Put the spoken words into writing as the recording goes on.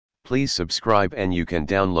Please subscribe, and you can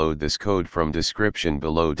download this code from description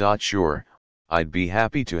below. Sure, I'd be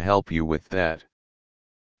happy to help you with that.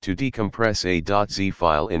 To decompress a .z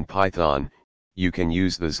file in Python, you can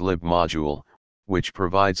use the zlib module, which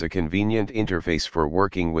provides a convenient interface for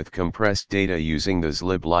working with compressed data using the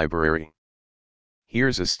zlib library.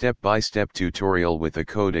 Here's a step-by-step tutorial with a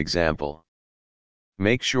code example.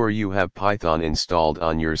 Make sure you have Python installed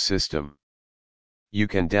on your system. You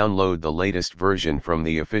can download the latest version from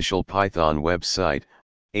the official Python website,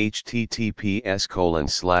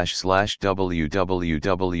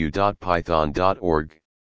 https://www.python.org.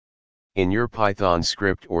 In your Python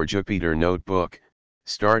script or Jupyter Notebook,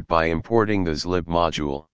 start by importing the zlib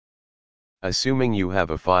module. Assuming you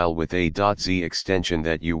have a file with a .z extension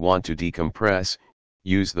that you want to decompress,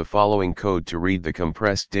 use the following code to read the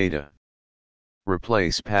compressed data.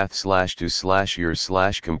 Replace path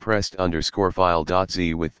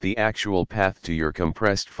 /to/your/compressed_file.z with the actual path to your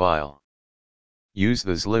compressed file. Use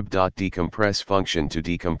the zlib.decompress function to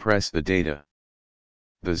decompress the data.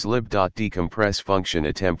 The zlib.decompress function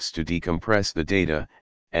attempts to decompress the data,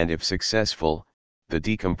 and if successful, the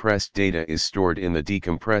decompressed data is stored in the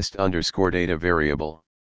decompressed_data variable.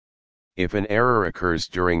 If an error occurs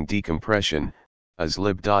during decompression, a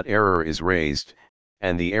zlib.error is raised,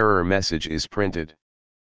 and the error message is printed.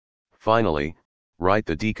 Finally, write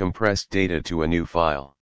the decompressed data to a new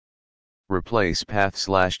file. Replace path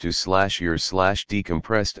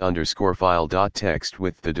 /to/your/decompressed_file.txt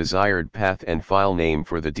with the desired path and file name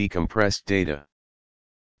for the decompressed data.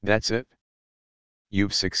 That's it.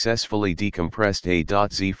 You've successfully decompressed a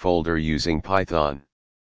 .z folder using Python.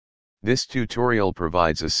 This tutorial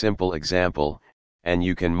provides a simple example, and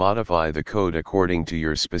you can modify the code according to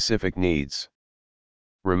your specific needs.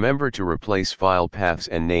 Remember to replace file paths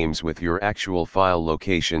and names with your actual file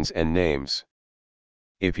locations and names.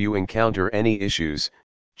 If you encounter any issues,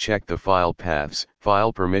 check the file paths,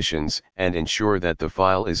 file permissions, and ensure that the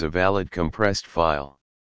file is a valid compressed file.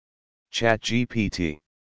 ChatGPT